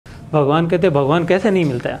भगवान कहते भगवान कैसे नहीं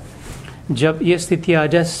मिलता है? जब ये स्थिति आ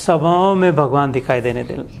जाए सबों में भगवान दिखाई देने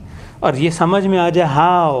दे, और ये समझ में आ जाए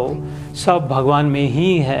हाउ सब भगवान में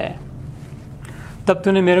ही है, तब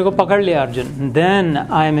तूने मेरे को पकड़ लिया Arjun. Then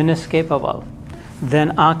I am inescapable.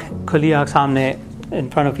 Then आँख खुली, आँख सामने, in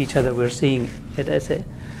front of each other we are seeing it ऐसे।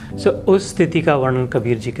 सो उस स्थिति का वर्णन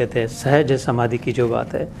कबीर जी कहते हैं सहज समाधि की जो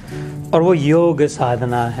बात है, और वो योग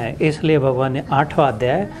साधना है। इसलिए भगवान ने 8वां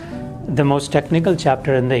अध्याय, the most technical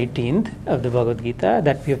chapter in the 18th of the Bhagwad Gita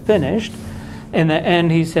that we have finished, in the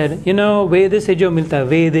end he said, you know, वेद से जो मिलता है,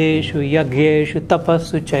 वेदेषु यज्ञेषु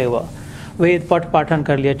तपस्सु चैव। वेद पाठन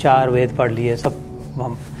कर लिया, 4 वेद पढ़ लिए, सब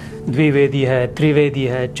हम द्विवेदी है, त्रिवेदी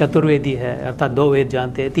है, चतुर्वेदी है, अर्थात 2 वेद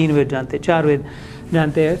जानते हैं, 3 वेद जानते हैं, 4 वेद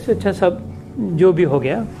जानते हैं, अच्छा सब जो भी हो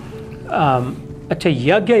गया। अच्छा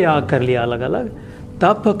यज्ञ याग कर लिया अलग अलग,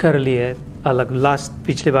 तप कर लिए अलग। लास्ट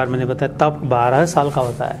पिछले बार मैंने बताया तप 12 साल का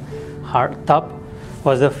होता है। Tap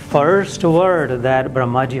was the first word that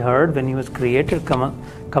Brahma ji heard when he was created.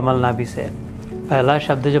 Kamal Nabi said, पहला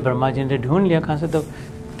शब्द जो ब्रह्मा जी ने ढूंढ लिया कहाँ से, तो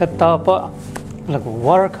तप, like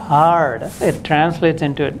work hard. It translates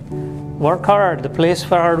into it. Work hard. The place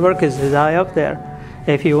for hard work is high up there.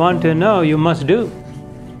 If you want to know, you must do.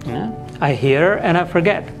 Yeah? I hear and I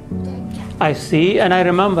forget. I see and I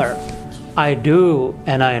remember. I do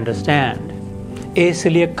and I understand.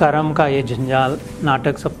 इसलिए कर्म का ये झंझाल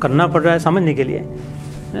नाटक सब करना पड़ रहा है समझने के लिए,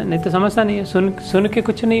 नहीं तो समझता नहीं है। सुन के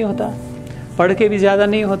कुछ नहीं होता, पढ़ के भी ज़्यादा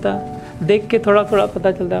नहीं होता, देख के थोड़ा थोड़ा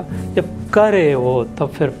पता चलता, जब करे वो तो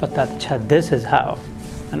फिर पता, अच्छा दिस इज़ हाउ,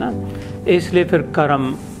 है ना। इसलिए फिर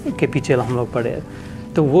कर्म के पीछे हम लोग पड़े।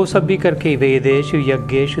 तो वो सब भी करके वेदेषु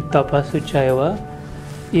यज्ञेषु तपस्सु चैव,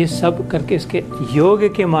 ये सब करके इसके योग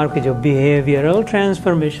के मार्ग के जो बिहेवियरल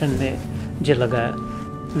ट्रांसफॉर्मेशन में जो लगाया,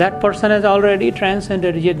 that person has already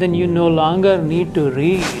transcended. Yet then you no longer need to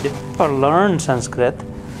read or learn Sanskrit.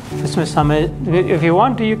 इसमें समय, if you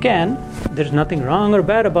want to, you can. There's nothing wrong or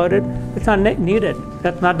bad about it. It's not needed.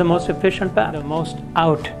 That's not the most efficient path. The most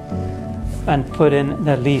out and put in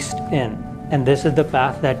the least in. And this is the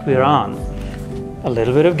path that we're on. A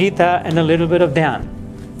little bit of Gita and a little bit of Dhyan.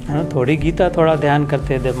 थोड़ी गीता थोड़ा ध्यान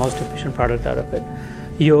करते हैं, the most efficient product out of it.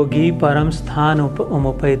 योगी परम स्थान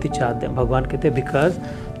उपैति चाहते हैं। भगवान कहते हैं because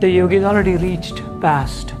the yogi is already reached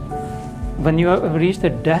past. When you have reached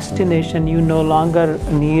the destination, you no longer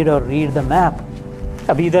need or read the map.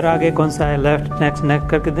 अब इधर आगे कौन सा है, left, next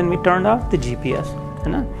करके then we turned off the GPS,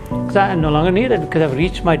 है ना, because I no longer need it because I've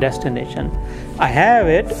reached my destination. I have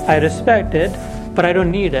it, I respect it, but I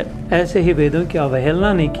don't need it. ऐसे ही वेदों की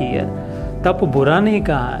अवहेलना नहीं की है, तब बुरा नहीं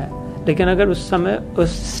कहा है, लेकिन अगर उस समय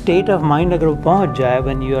उस स्टेट ऑफ माइंड अगर वो पहुंच जाए,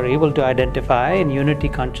 when you are able to identify in unity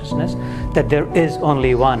consciousness that there is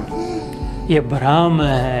only one, ये भ्रम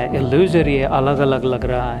है, इल्यूजरी है, अलग अलग लग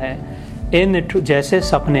रहा है। इन जैसे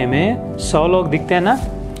सपने में 100 लोग दिखते हैं ना,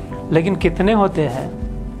 लेकिन कितने होते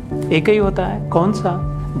हैं, एक ही होता है। कौन सा?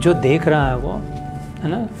 जो देख रहा है वो, है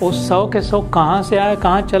ना। वो 100 के 100 कहाँ से आए,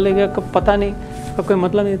 कहाँ चले गए, कब पता नहीं, कब कोई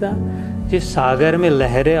मतलब नहीं था। जिस सागर में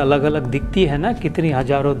लहरें अलग अलग दिखती है ना, कितनी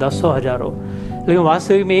हजारों, 10 हजारों, लेकिन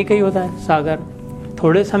वास्तविक में एक ही होता है सागर,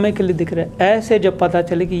 थोड़े समय के लिए दिख रहे हैं। ऐसे जब पता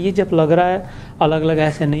चले कि ये जब लग रहा है अलग अलग,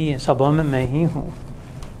 ऐसे नहीं है, सबों में मैं ही हूँ,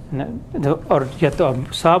 और या तो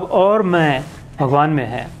सब और मैं भगवान में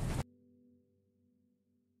है।